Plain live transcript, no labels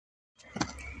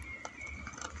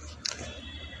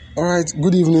All right,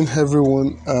 good evening,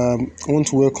 everyone. I want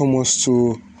to welcome us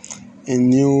to a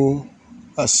new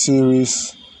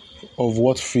series of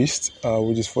What Feast,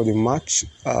 which is for the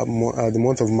the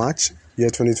month of March, year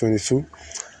 2022.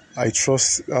 I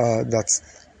trust that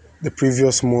the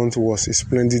previous month was a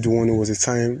splendid one. It was a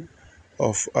time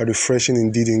of refreshing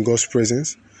indeed in God's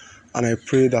presence. And I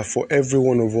pray that for every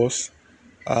one of us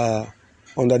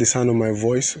under the sound of my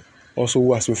voice, also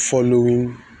who has been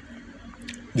following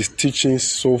these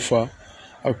teachings so far,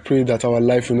 I pray that our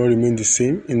life will not remain the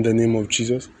same in the name of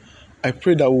Jesus. I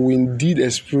pray that we will indeed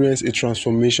experience a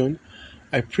transformation.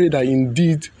 I pray that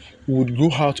indeed we would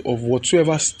go out of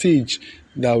whatsoever stage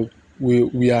that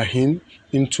we are in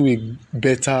into a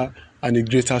better and a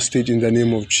greater stage in the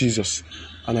name of Jesus.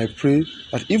 And I pray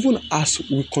that even as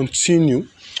we continue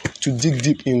to dig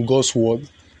deep in God's word,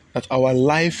 that our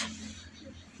life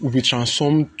will be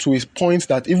transformed to a point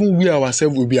that even we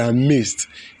ourselves will be amazed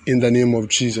in the name of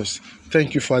Jesus.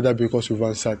 Thank you, Father, because you've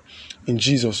answered. In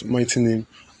Jesus' mighty name,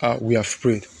 we have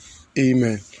prayed.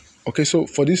 Amen. Okay, so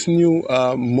for this new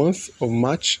month of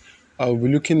March, I'll be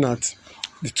looking at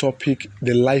the topic,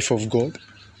 the life of God.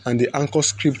 And the anchor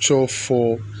scripture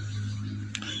for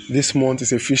this month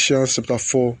is Ephesians chapter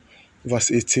 4, verse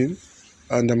 18.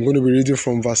 And I'm going to be reading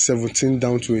from verse 17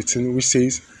 down to 18, which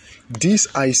says, "This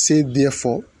I say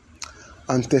therefore,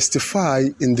 and testify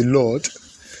in the Lord,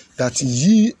 that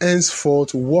ye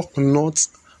henceforth walk not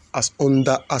as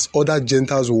other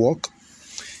Gentiles walk,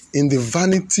 in the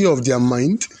vanity of their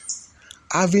mind,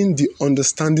 having the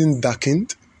understanding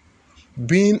darkened,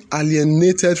 being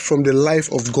alienated from the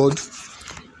life of God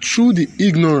through the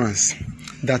ignorance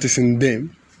that is in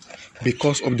them,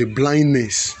 because of the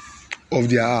blindness of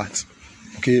their heart."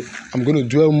 Okay, I'm going to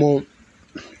dwell more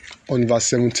on verse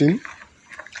 17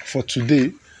 for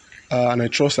today, and I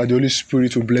trust that the Holy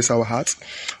Spirit will bless our hearts.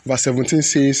 Verse 17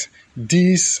 says,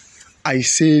 "This I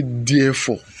say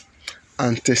therefore,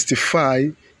 and testify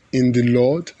in the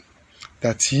Lord,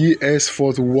 that ye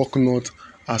henceforth walk not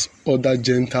as other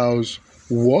Gentiles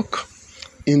walk,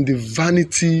 in the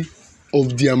vanity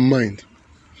of their mind."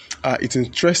 It's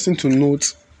interesting to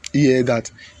note here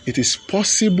that it is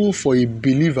possible for a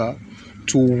believer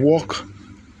to walk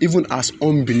even as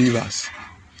unbelievers.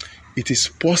 It is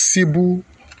possible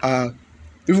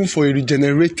even for a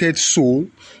regenerated soul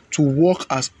to walk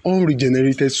as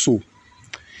unregenerated soul.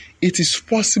 It is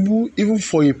possible even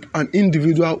for an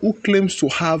individual who claims to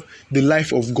have the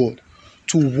life of God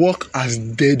to walk as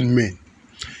dead men.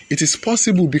 It is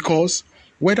possible because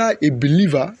whether a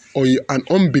believer or an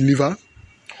unbeliever,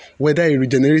 whether a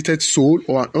regenerated soul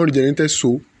or an unregenerated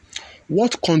soul,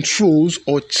 what controls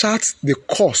or charts the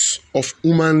course of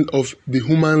the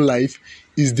human life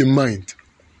is the mind.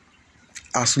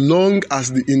 As long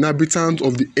as the inhabitants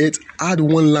of the earth had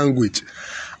one language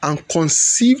and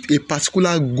conceived a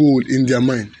particular goal in their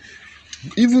mind,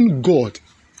 even God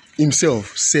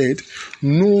himself said,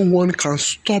 no one can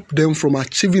stop them from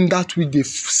achieving that which they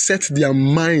set their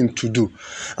mind to do.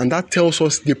 And that tells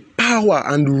us the power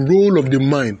and role of the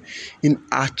mind in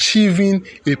achieving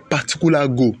a particular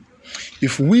goal.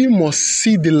 If we must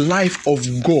see the life of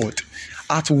God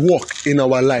at work in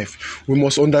our life, we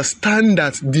must understand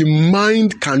that the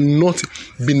mind cannot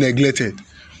be neglected.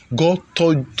 God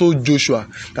told Joshua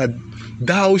that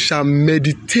thou shalt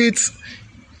meditate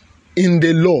in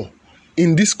the law,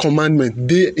 in this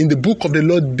commandment, in the book of the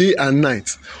Lord, day and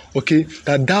night, okay,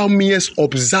 that thou mayest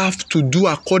observe to do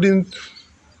according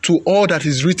to all that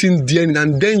is written therein,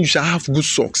 and then you shall have good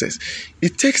success.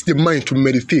 It takes the mind to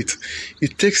meditate.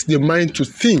 It takes the mind to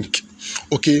think.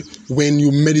 Okay, when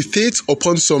you meditate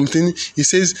upon something, it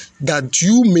says that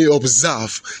you may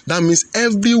observe. That means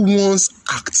everyone's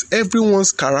acts,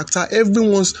 everyone's character,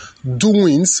 everyone's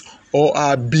doings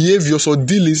or behaviors or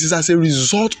dealings is as a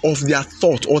result of their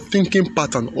thought or thinking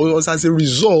pattern, or as a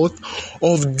result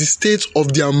of the state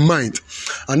of their mind.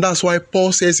 And that's why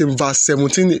Paul says in verse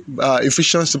 17,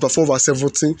 Ephesians chapter 4, verse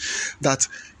 17, that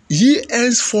ye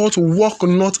henceforth walk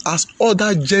not as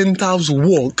other Gentiles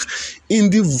walk, in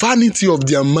the vanity of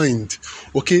their mind.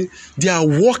 Okay, they are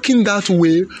walking that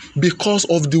way because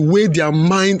of the way their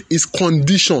mind is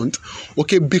conditioned.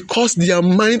 Okay, because their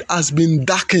mind has been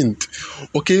darkened.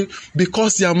 Okay,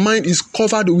 because their mind is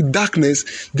covered with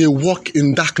darkness, they walk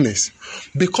in darkness.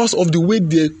 Because of the way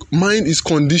their mind is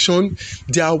conditioned,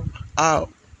 they are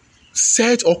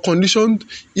set or conditioned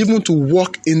even to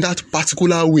walk in that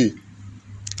particular way.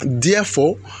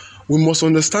 Therefore, we must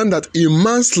understand that a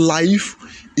man's life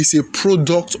is a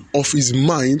product of his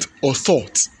mind or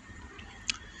thought.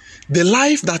 The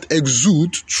life that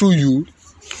exudes through you,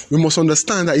 we must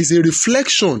understand that is a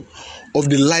reflection of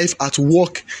the life at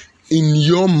work in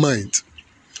your mind.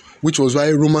 which was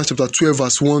why Romans chapter 12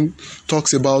 verse 1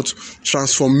 talks about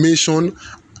transformation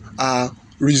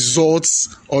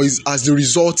results or is as the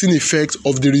resulting effect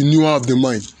of the renewal of the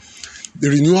mind. The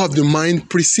renewal of the mind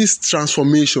precedes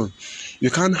transformation. You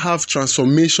can't have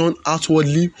transformation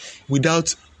outwardly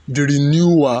without the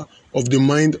renewal of the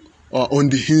mind on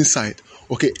the inside.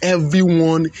 Okay,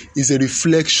 everyone is a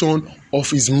reflection of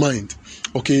his mind.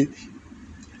 Okay,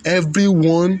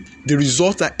 the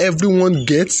result that everyone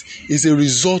gets is a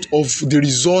result of the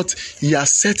result he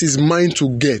has set his mind to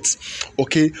get.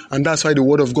 Okay, and that's why the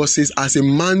word of God says, as a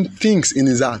man thinks in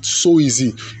his heart, so is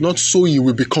he. Not so he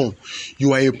will become.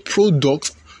 You are a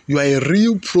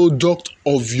real product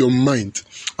of your mind.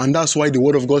 And that's why the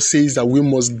word of God says that we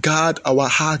must guard our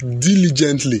heart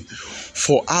diligently,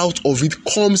 for out of it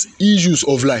comes issues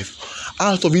of life.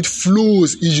 Out of it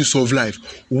flows issues of life.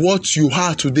 What you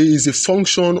are today is a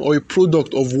function or a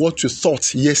product of what you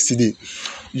thought yesterday.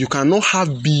 You cannot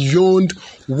have beyond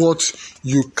what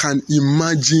you can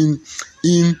imagine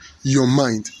in your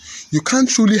mind. You can't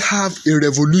truly have a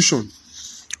revolution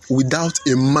without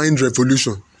a mind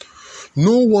revolution.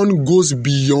 No one goes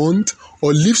beyond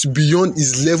or lives beyond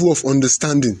his level of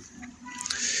understanding.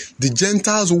 The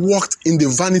Gentiles walked in the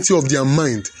vanity of their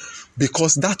mind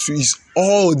because that is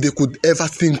all they could ever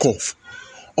think of.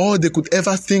 All they could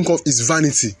ever think of is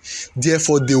vanity.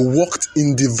 Therefore, they walked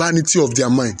in the vanity of their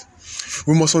mind.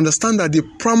 We must understand that the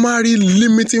primary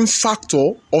limiting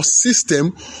factor or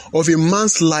system of a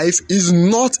man's life is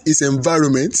not his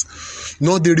environment,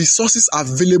 nor the resources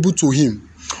available to him,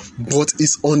 but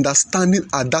his understanding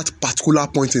at that particular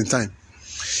point in time.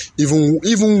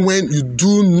 Even when you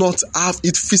do not have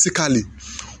it physically,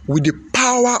 with the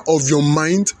power of your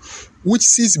mind, which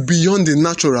sees beyond the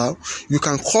natural, you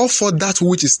can call for that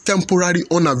which is temporarily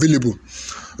unavailable.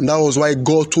 And that was why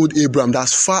God told Abraham that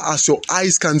as far as your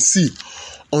eyes can see,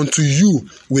 unto you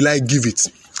will I give it.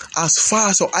 As far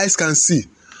as your eyes can see,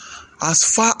 as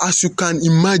far as you can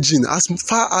imagine, as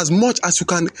much as you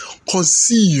can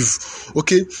conceive.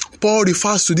 Okay, Paul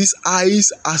refers to these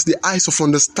eyes as the eyes of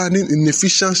understanding in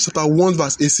Ephesians chapter 1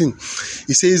 verse 18.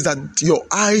 He says that your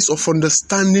eyes of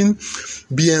understanding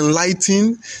be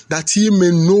enlightened, that ye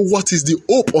may know what is the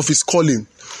hope of his calling.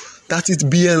 That it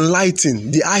be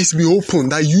enlightened, the eyes be open,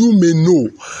 that you may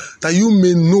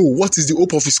know what is the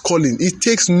hope of his calling. It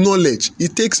takes knowledge,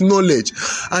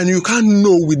 and you can't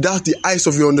know without the eyes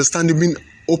of your understanding being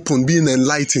open, being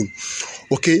enlightened.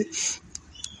 Okay,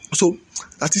 so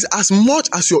that is as much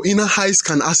as your inner eyes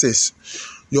can access,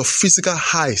 your physical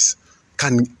eyes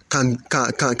can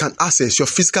access. Your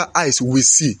physical eyes will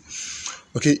see.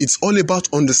 Okay, it's all about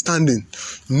understanding.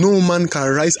 No man can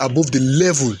rise above the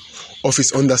level of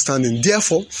his understanding.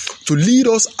 Therefore, to lead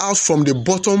us out from the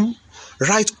bottom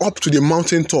right up to the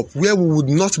mountaintop, where we would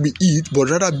not be it, but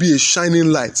rather be a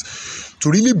shining light. To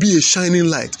really be a shining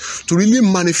light, to really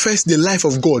manifest the life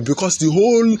of God, because the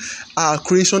whole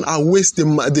creation awaits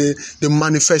the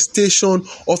manifestation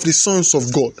of the sons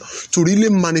of God. To really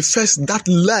manifest that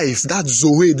life, that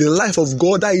Zoe, the life of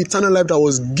God, that eternal life that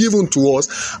was given to us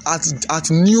at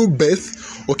new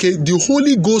birth. Okay, the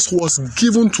Holy Ghost was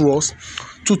given to us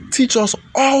to teach us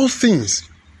all things.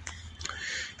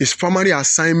 His primary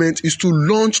assignment is to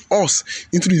launch us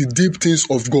into the deep things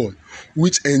of God,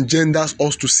 which engenders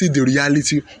us to see the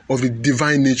reality of the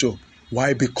divine nature.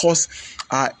 Why? Because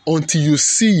until you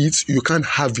see it, you can't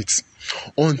have it.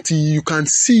 Until you can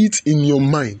see it in your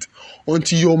mind,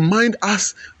 until your mind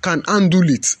can handle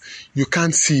it, you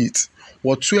can't see it.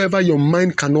 Whatsoever your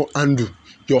mind cannot handle,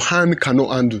 your hand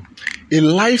cannot handle. A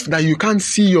life that you can't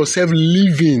see yourself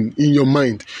living in your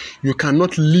mind, you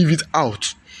cannot live it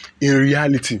out in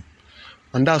reality.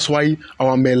 And that's why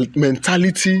our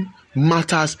mentality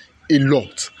matters a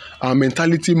lot. Our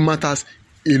mentality matters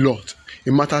a lot.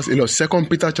 It matters a lot. 2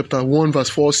 Peter chapter 1 verse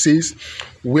 4 says,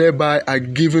 whereby are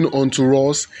given unto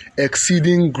us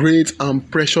exceeding great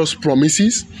and precious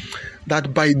promises,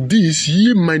 that by this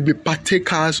ye might be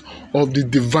partakers of the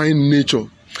divine nature,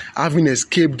 having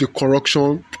escaped the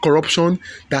corruption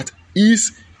that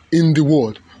is in the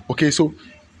world. Okay, so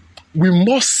we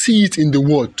must see it in the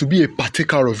world to be a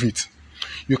partaker of it.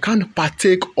 You can't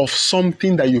partake of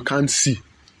something that you can't see.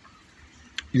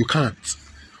 You can't.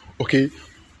 Okay?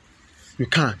 You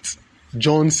can't.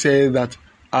 John said that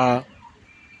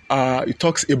it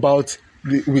talks about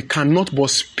we cannot but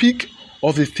speak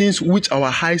of the things which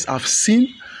our eyes have seen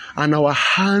and our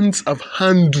hands have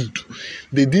handled.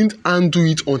 They didn't handle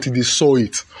it until they saw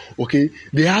it. Okay?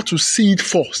 They had to see it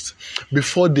first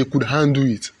before they could handle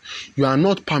it. You are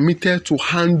not permitted to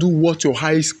handle what your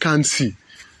eyes can't see.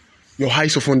 Your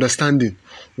eyes of understanding,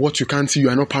 what you can't see, you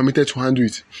are not permitted to handle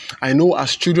it. I know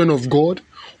as children of God,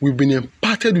 we've been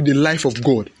imparted with the life of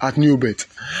God at new birth.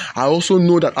 I also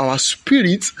know that our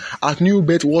spirit at new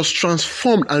birth was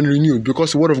transformed and renewed,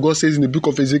 because the word of God says in the book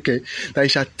of Ezekiel that he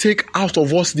shall take out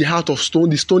of us the heart of stone,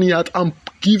 the stony heart, and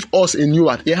give us a new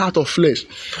heart, a heart of flesh.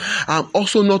 I'm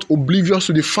also not oblivious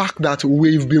to the fact that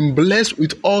we've been blessed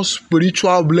with all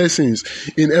spiritual blessings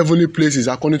in heavenly places,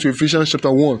 according to Ephesians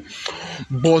chapter 1.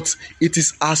 But it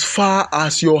is as far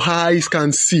as your eyes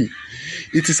can see.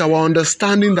 It is our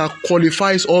understanding that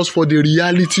qualifies us for the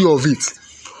reality of it.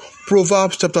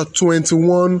 Proverbs chapter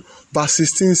 21 verse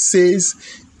 16 says,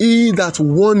 he that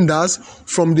wanders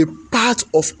from the path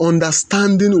of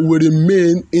understanding will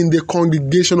remain in the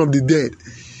congregation of the dead.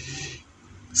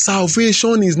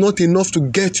 Salvation is not enough to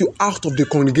get you out of the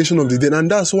congregation of the dead. And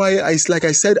that's why, like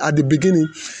I said at the beginning,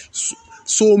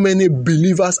 so many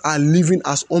believers are living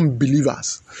as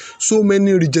unbelievers. So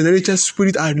many regenerated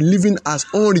spirits are living as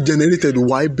unregenerated.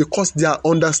 Why? Because their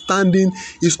understanding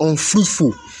is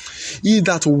unfruitful. He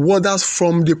that wanders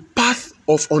from the path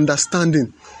of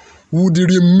understanding would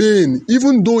remain,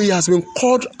 even though he has been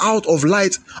called out of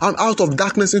light and out of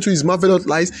darkness into his marvelous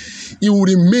light, he will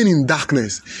remain in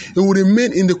darkness. He will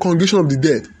remain in the congregation of the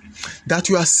dead. That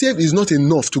you are saved is not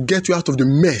enough to get you out of the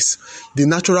mess the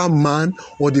natural man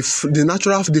or the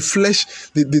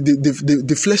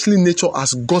fleshly nature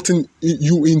has gotten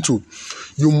you into.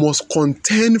 You must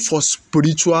contend for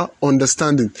spiritual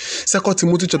understanding. 2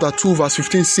 Timothy chapter 2 verse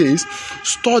 15 says,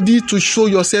 study to show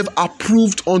yourself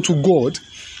approved unto God,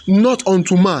 not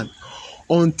unto man,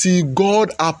 until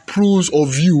God approves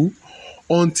of you,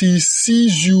 until he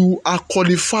sees you are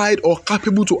qualified or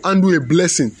capable to handle a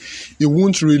blessing, he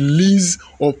won't release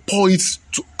or pour it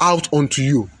out onto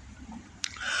you.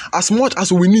 As much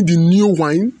as we need the new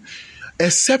wine,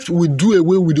 except we do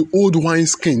away with the old wine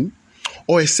skin,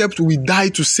 or except we die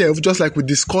to self, just like we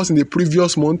discussed in the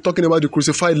previous month, talking about the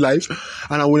crucified life.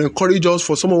 And I will encourage us,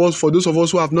 for those of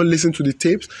us who have not listened to the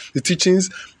tapes, the teachings,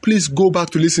 please go back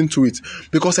to listen to it.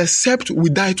 Because except we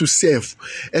die to self,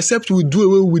 except we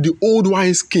do away with the old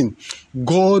wine skin,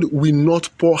 God will not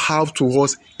pour out to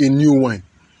us a new wine.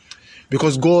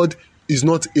 Because God is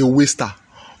not a waster.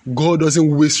 God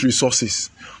doesn't waste resources.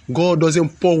 God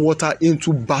doesn't pour water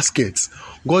into baskets.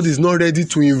 God is not ready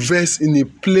to invest in a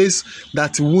place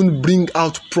that won't bring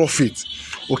out profit.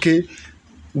 Okay?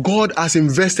 God has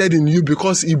invested in you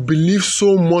because he believes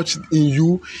so much in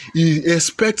you. He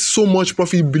expects so much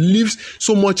profit. He believes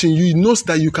so much in you. He knows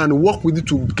that you can work with it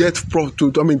to get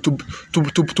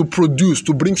to produce,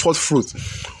 to bring forth fruit.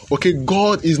 Okay?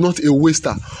 God is not a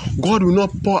waster. God will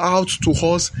not pour out to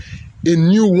us a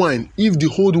new wine if the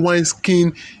old wine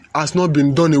skin has not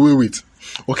been done away with.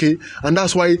 Okay, and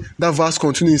that's why that verse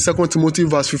continues in 2 Timothy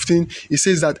verse 15. It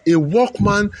says that a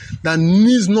workman that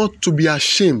needs not to be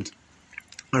ashamed,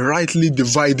 rightly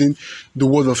dividing the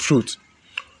word of truth.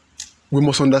 We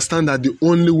must understand that the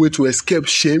only way to escape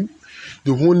shame,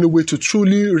 the only way to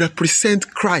truly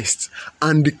represent Christ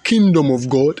and the kingdom of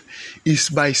God is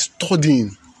by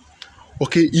studying.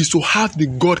 Okay, is to have the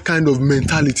God kind of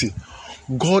mentality.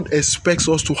 God expects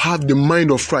us to have the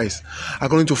mind of Christ.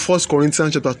 According to 1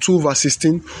 Corinthians chapter 2 verse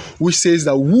 16, which says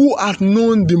that who hath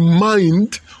known the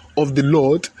mind of the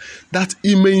Lord, that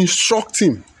he may instruct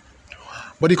him.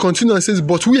 But he continues and says,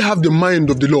 but we have the mind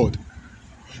of the Lord.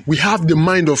 We have the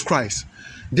mind of Christ.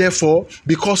 Therefore,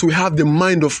 because we have the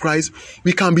mind of Christ,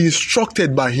 we can be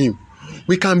instructed by him.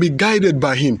 We can be guided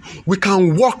by him. We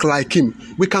can walk like him.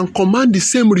 We can command the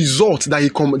same result that he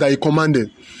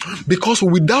commanded. Because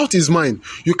without his mind,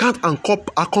 you can't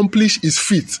accomplish his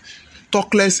feat,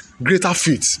 talk less greater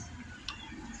feats.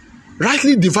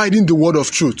 Rightly dividing the word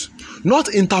of truth, not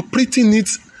interpreting it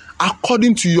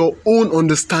according to your own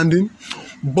understanding,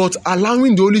 but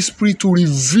allowing the Holy Spirit to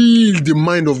reveal the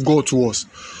mind of God to us.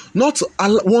 Not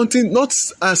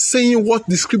saying what you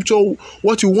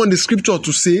want the scripture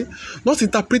to say, not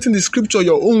interpreting the scripture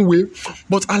your own way,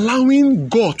 but allowing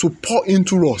God to pour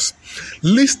into us,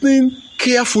 listening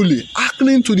carefully,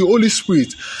 hearkening to the Holy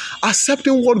Spirit,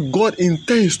 accepting what God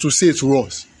intends to say to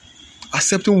us,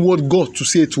 accepting what God to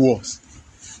say to us,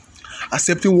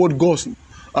 accepting what God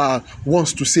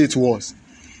wants to say to us.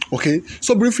 Okay,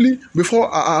 so briefly,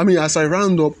 as I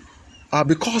round up,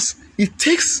 because it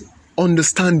takes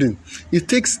understanding, it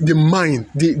takes the mind,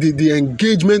 the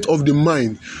engagement of the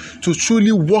mind to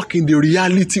truly walk in the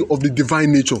reality of the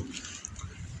divine nature.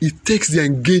 It takes the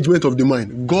engagement of the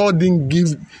mind. God didn't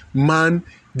give man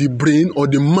the brain or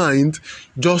the mind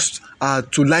just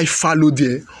to lie fallow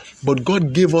there, but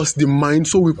God gave us the mind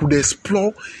so we could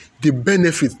explore the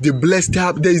benefit, the blessed.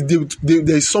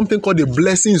 There is something called the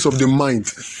blessings of the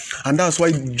mind. And that's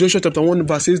why Joshua chapter 1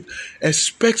 verse 8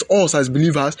 expects us as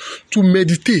believers to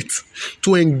meditate,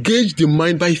 to engage the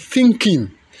mind by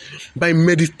thinking, by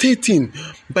meditating,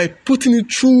 by putting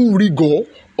it through rigor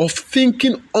of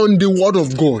thinking on the word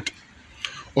of God.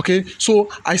 Okay, so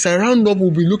as I round up,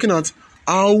 we'll be looking at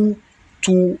how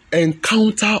to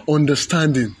encounter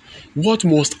understanding. What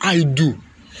must I do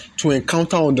to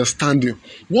encounter understanding?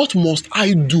 What must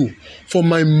I do for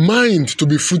my mind to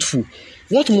be fruitful?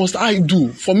 What must I do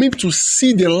for me to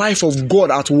see the life of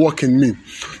God at work in me?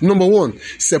 Number one,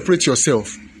 separate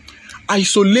yourself.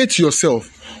 Isolate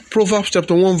yourself. Proverbs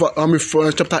chapter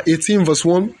 18 verse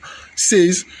 1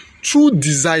 says, through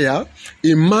desire,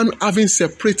 a man having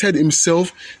separated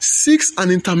himself seeks and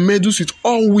intermeddles with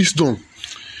all wisdom.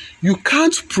 You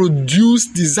can't produce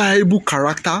desirable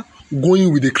character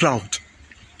going with the crowd.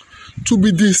 To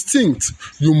be distinct,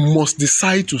 you must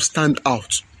decide to stand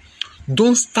out.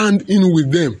 Don't stand in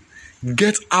with them.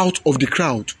 Get out of the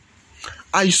crowd.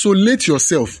 Isolate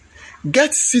yourself.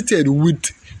 Get seated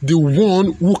with the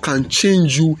one who can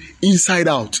change you inside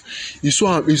out. It's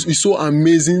so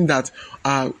amazing that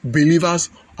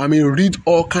believers, read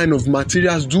all kind of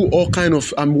materials, do all kind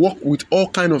of work with all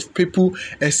kind of people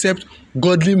except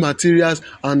godly materials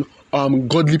and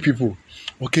godly people.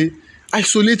 Okay,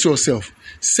 isolate yourself,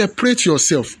 separate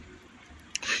yourself.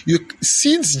 Your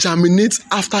seeds germinate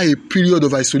after a period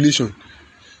of isolation.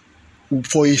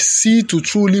 For a seed to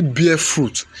truly bear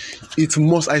fruit, it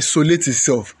must isolate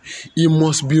itself. It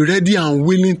must be ready and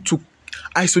willing to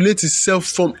isolate itself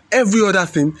from every other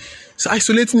thing. So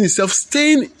isolating itself,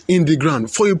 staying in the ground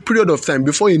for a period of time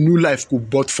before a new life could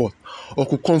bud forth or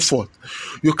could come forth.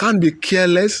 You can't be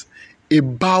careless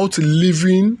about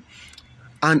living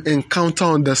and encounter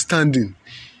understanding.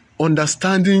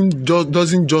 Understanding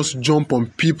doesn't just jump on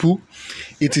people.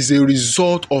 It is a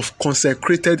result of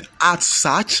consecrated heart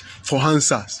search for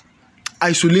answers.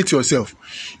 Isolate yourself.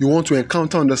 You want to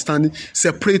encounter understanding,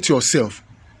 separate yourself.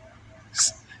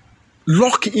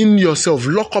 Lock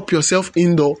up yourself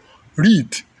indoor,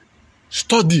 read,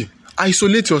 study,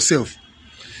 isolate yourself.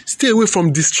 Stay away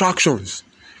from distractions.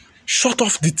 Shut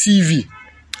off the TV.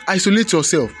 Isolate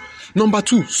yourself. Number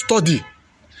 2, study.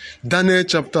 Daniel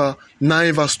chapter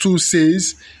 9 verse 2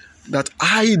 says that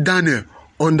I, Daniel,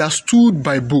 understood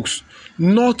by books,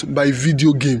 not by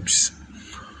video games,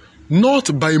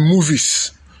 not by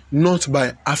movies, not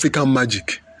by African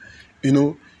magic.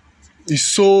 It's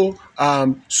so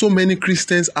many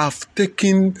Christians have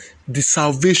taken the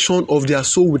salvation of their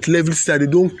soul with levity that they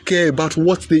don't care about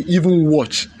what they even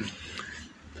watch.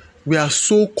 We are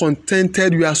so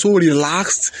contented, we are so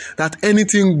relaxed that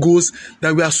anything goes,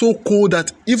 that we are so cold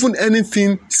that even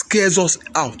anything scares us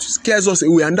out, scares us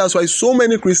away. And that's why so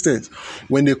many Christians,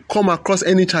 when they come across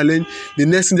any challenge, the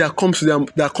next thing that comes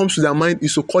to their mind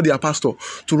is to call their pastor,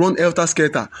 to run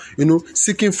helter-skelter,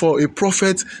 seeking for a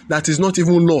prophet that is not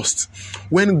even lost.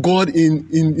 When God in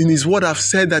his word have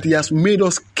said that he has made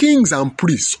us kings and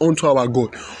priests unto our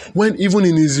God. When even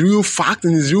in his real fact,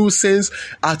 in his real sense,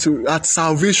 at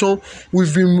salvation,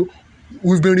 we've been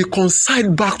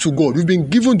reconciled back to God. We've been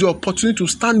given the opportunity to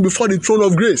stand before the throne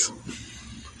of grace.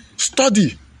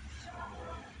 Study,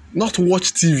 not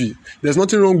watch TV. There's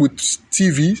nothing wrong with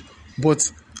TV, but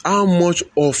how much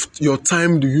of your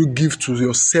time do you give to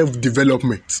your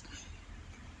self-development?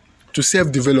 To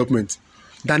self-development.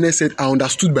 Daniel said, I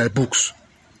understood by books.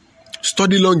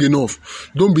 Study long enough.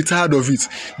 Don't be tired of it.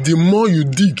 The more you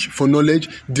dig for knowledge,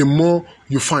 the more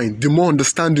you find, the more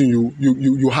understanding you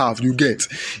get.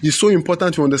 It's so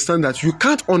important to understand that you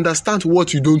can't understand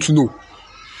what you don't know.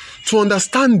 To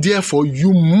understand, therefore,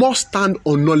 you must stand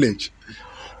on knowledge.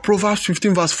 Proverbs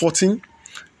 15 verse 14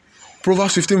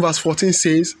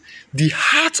 says, the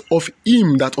heart of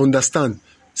him that understands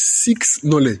seeks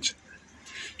knowledge.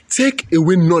 Take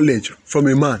away knowledge from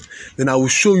a man, then I will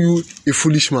show you a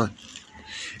foolish man.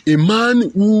 A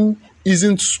man who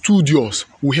isn't studious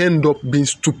will end up being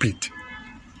stupid.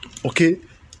 Okay?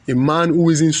 A man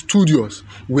who isn't studious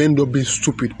will end up being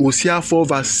stupid. Hosea 4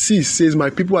 verse 6 says,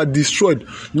 my people are destroyed,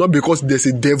 not because there's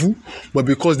a devil, but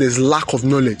because there's lack of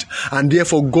knowledge. And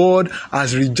therefore God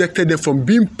has rejected them from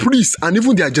being priests and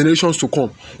even their generations to come.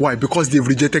 Why? Because they've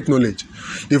rejected knowledge.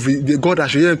 God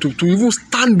has rejected them to even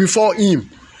stand before him.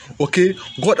 Okay,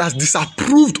 God has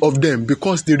disapproved of them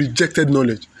because they rejected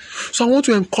knowledge. So I want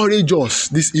to encourage us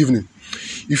this evening.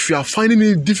 If you are finding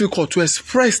it difficult to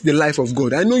express the life of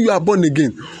God, I know you are born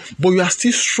again, but you are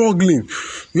still struggling.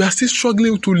 You are still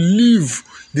struggling to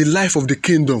live the life of the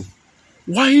kingdom.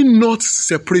 Why not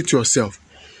separate yourself?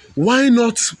 Why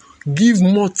not give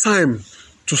more time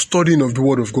to studying of the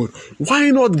Word of God? Why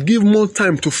not give more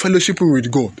time to fellowshipping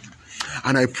with God?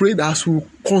 And I pray that as we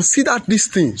consider these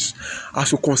things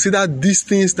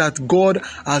that God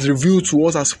has revealed to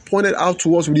us, has pointed out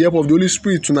to us with the help of the Holy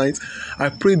Spirit tonight, I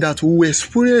pray that we will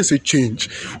experience a change,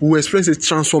 we will experience a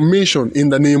transformation in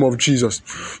the name of Jesus.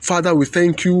 Father, we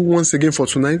thank you once again for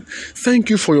tonight.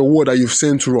 Thank you for your word that you've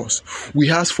sent to us.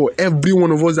 We ask for every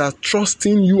one of us that are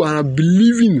trusting you and are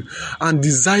believing and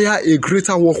desire a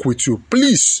greater walk with you.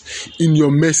 Please, in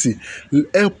your mercy,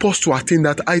 help us to attain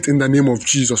that height in the name of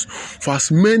Jesus. For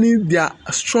as many they are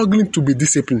struggling to be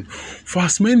disciplined, for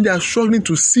as many they are struggling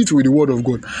to sit with the word of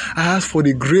God, I ask for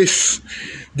the grace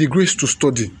to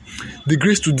study, the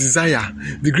grace to desire,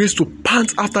 the grace to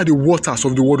pant after the waters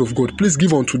of the word of God. Please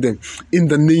give unto them in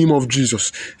the name of Jesus.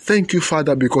 Thank you,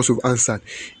 Father, because you've answered.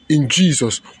 In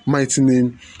Jesus' mighty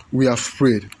name we have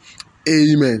prayed.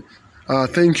 Amen.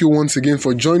 Thank you once again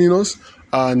for joining us.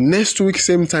 Next week,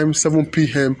 same time, 7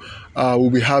 p.m., I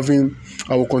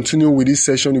will continue with this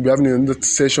session. We'll be having another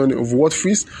session of Word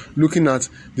Feast, looking at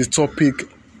the topic,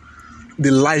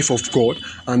 the life of God.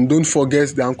 And don't forget,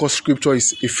 the anchor scripture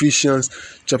is Ephesians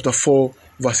chapter 4,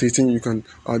 verse 18. You can,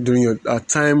 during your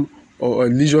time or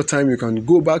leisure time, you can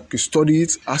go back, study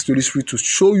it, ask the Holy Spirit to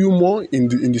show you more in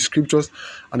the scriptures.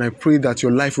 And I pray that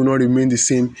your life will not remain the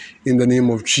same in the name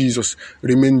of Jesus.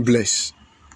 Remain blessed.